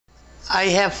I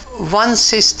have one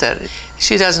sister.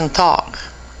 She doesn't talk.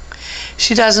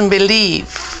 She doesn't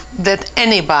believe that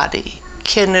anybody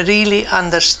can really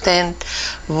understand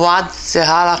what the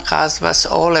Holocaust was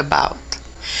all about.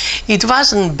 It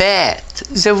wasn't bad.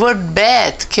 The word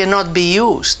bad cannot be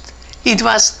used. It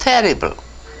was terrible.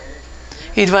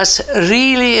 It was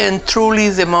really and truly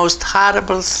the most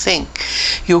horrible thing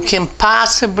you can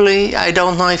possibly, I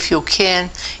don't know if you can,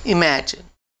 imagine.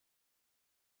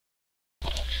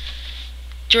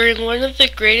 During one of the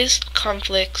greatest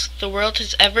conflicts the world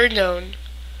has ever known,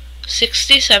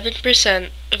 67%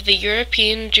 of the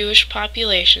European Jewish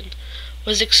population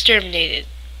was exterminated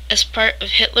as part of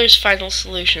Hitler's final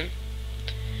solution.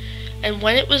 And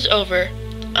when it was over,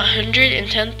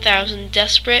 110,000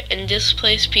 desperate and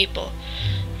displaced people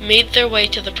made their way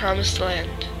to the Promised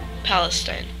Land,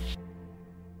 Palestine.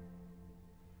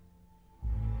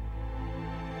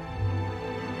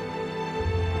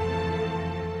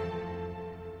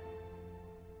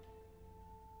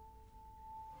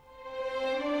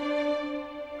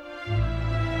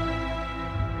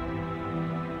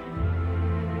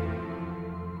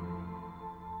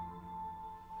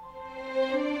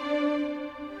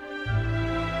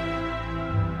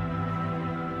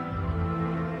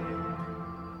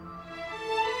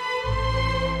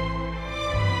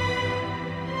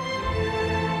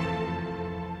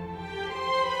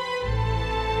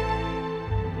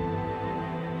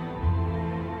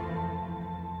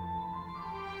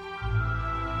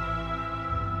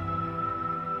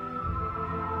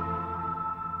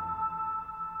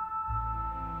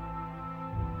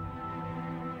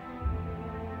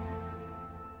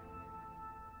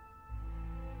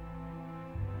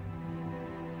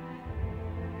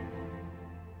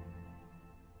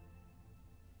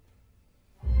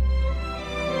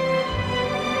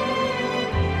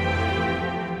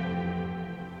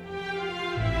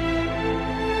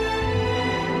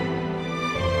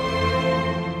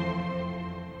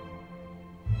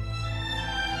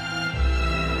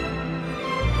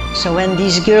 So when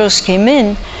these girls came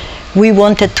in, we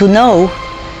wanted to know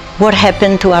what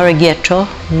happened to our ghetto,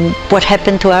 what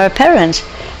happened to our parents.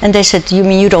 And they said, "You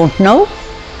mean you don't know?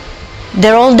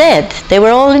 They're all dead. They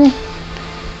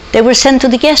were sent to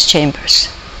the gas chambers."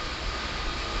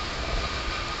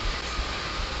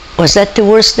 Was that the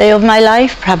worst day of my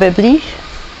life? Probably,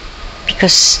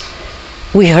 because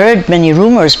we heard many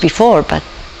rumors before, but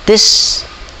these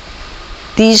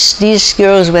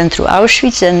girls went through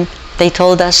Auschwitz, and they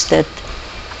told us that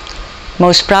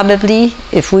most probably,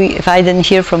 if I didn't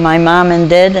hear from my mom and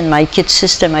dad and my kid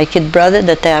sister, my kid brother,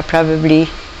 that they are probably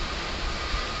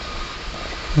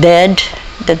dead,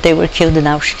 that they were killed in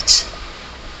Auschwitz.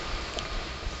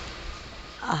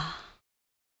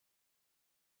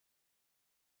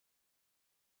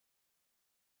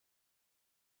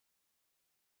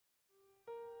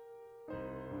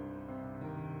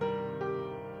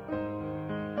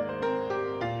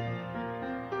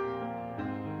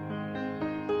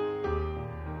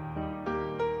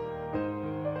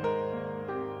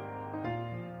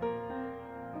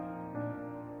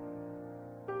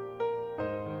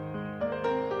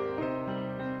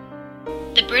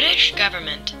 The British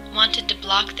government wanted to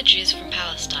block the Jews from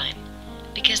Palestine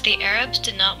because the Arabs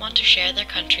did not want to share their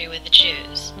country with the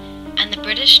Jews, and the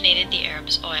British needed the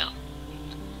Arabs' oil.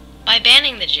 By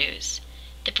banning the Jews,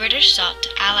 the British sought to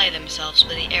ally themselves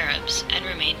with the Arabs and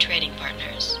remain trading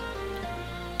partners.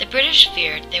 The British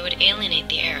feared they would alienate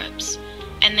the Arabs,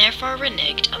 and therefore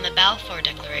reneged on the Balfour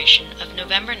Declaration of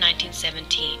November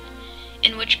 1917,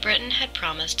 in which Britain had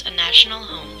promised a national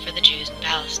home for the Jews in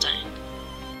Palestine.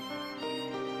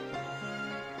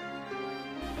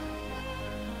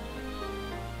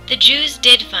 The Jews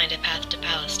did find a path to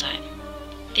Palestine.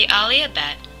 The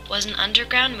Aliyah was an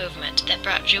underground movement that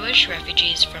brought Jewish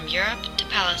refugees from Europe to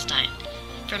Palestine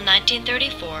from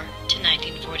 1934 to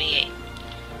 1948.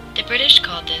 The British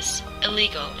called this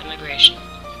illegal immigration.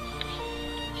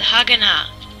 The Haganah,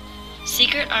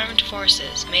 secret armed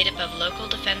forces made up of local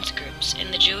defense groups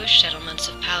in the Jewish settlements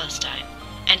of Palestine,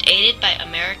 and aided by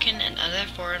American and other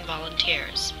foreign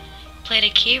volunteers, played a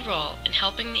key role in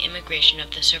helping the immigration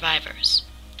of the survivors.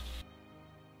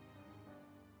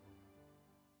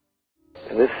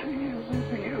 And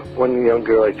this one young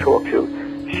girl I talked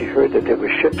to, she heard that there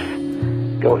were ships,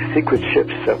 secret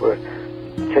ships that were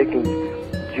taking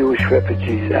Jewish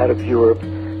refugees out of Europe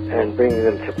and bringing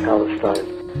them to Palestine.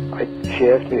 She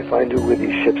asked me if I knew where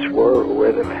these ships were or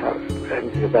where they were,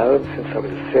 anything about them, since I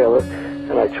was a sailor,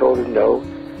 and I told her no,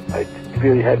 I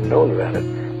really hadn't known about it.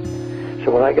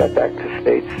 So when I got back to the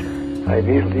States, I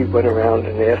immediately went around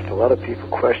and asked a lot of people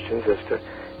questions as to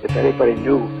if anybody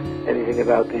knew anything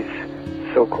about these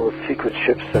so-called secret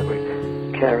ships that were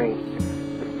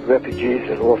carrying refugees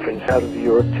and orphans out of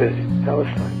Europe to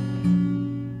Palestine.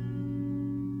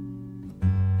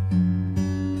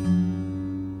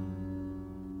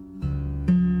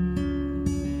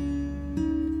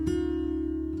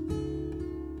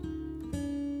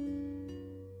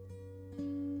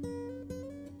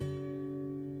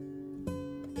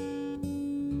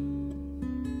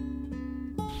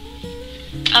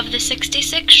 Of the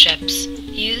 66 ships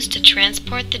used to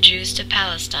transport the Jews to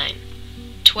Palestine,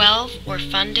 12 were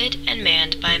funded and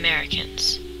manned by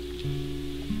Americans.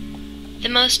 The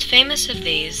most famous of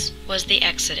these was the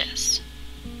Exodus.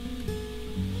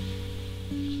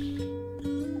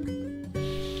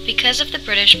 Because of the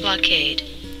British blockade,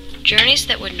 journeys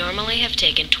that would normally have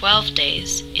taken 12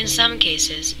 days, in some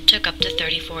cases, took up to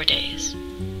 34 days.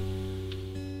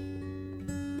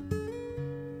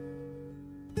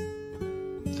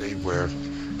 They were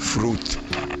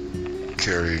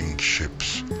fruit-carrying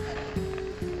ships.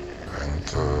 And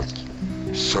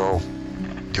so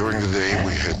during the day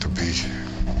we had to be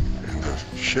in the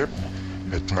ship.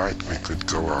 At night we could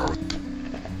go out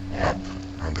up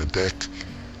on the deck.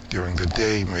 During the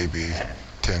day maybe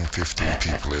 10-15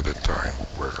 people at a time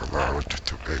were allowed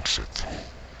to exit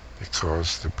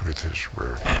because the British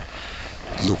were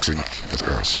looking at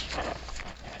us.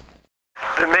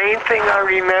 The main thing I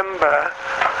remember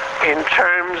in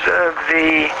terms of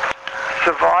the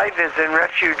survivors and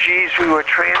refugees we were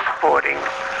transporting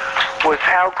was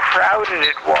how crowded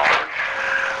it was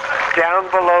down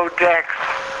below decks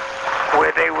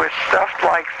where they were stuffed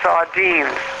like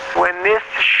sardines. When this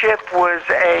ship was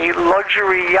a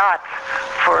luxury yacht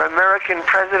for American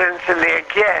presidents and their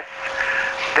guests,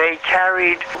 they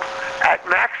carried at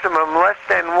maximum less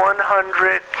than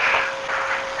 100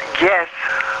 guests.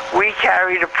 We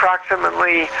carried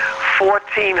approximately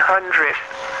 1,400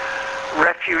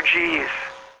 refugees.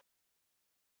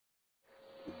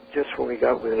 Just when we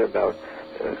got within about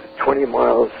 20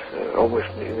 miles, almost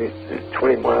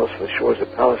 20 miles from the shores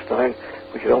of Palestine,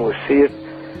 we could almost see it.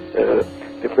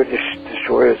 The British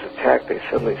destroyers attacked. They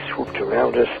suddenly swooped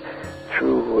around us,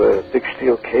 threw big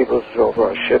steel cables over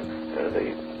our ship.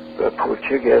 They poured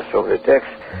tear gas over the decks,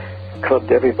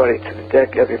 clubbed everybody to the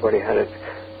deck. Everybody had it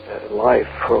live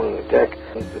thrown on the deck.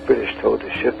 The British towed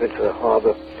the ship into the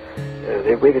harbor.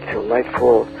 They waited till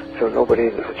nightfall so nobody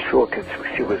in the shore could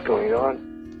see what was going on.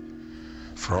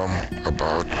 From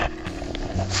about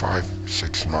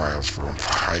 5-6 miles from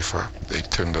Haifa, they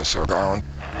turned us around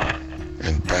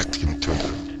and back into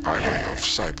the island of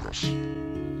Cyprus.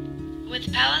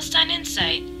 With Palestine in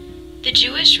sight, the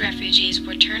Jewish refugees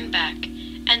were turned back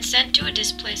and sent to a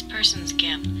displaced persons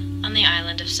camp on the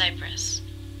island of Cyprus.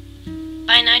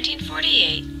 By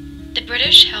 1948, the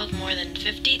British held more than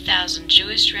 50,000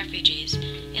 Jewish refugees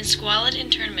in squalid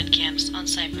internment camps on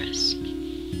Cyprus.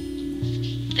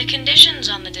 The conditions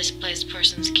on the displaced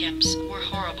persons camps were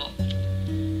horrible.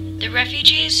 The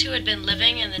refugees who had been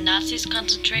living in the Nazis'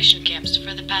 concentration camps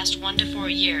for the past 1 to 4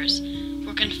 years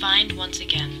were confined once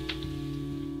again.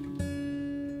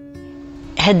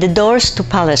 Had the doors to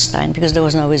Palestine, because there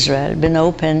was no Israel, been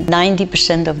open,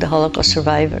 90% of the Holocaust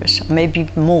survivors, maybe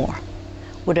more,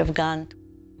 would have gone.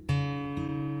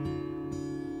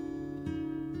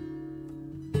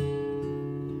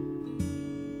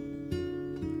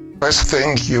 First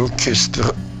thing, you kiss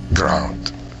the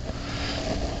ground.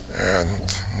 And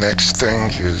next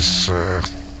thing is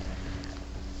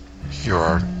you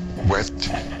are wet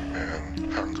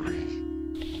and hungry.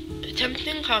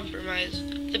 Attempting compromise,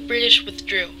 the British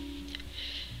withdrew.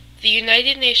 The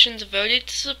United Nations voted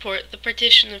to support the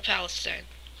partition of Palestine.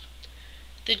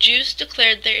 The Jews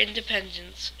declared their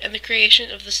independence and the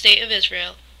creation of the State of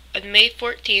Israel on May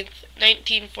 14,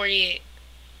 1948.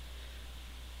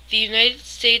 The United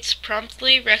States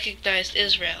promptly recognized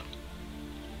Israel.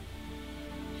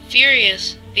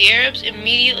 Furious, the Arabs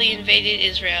immediately invaded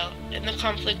Israel, and the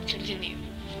conflict continued.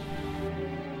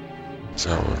 It's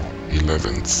our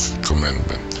 11th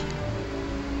commandment.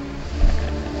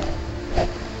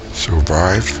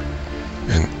 Survive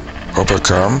and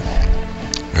overcome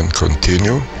and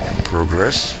continue,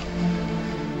 progress.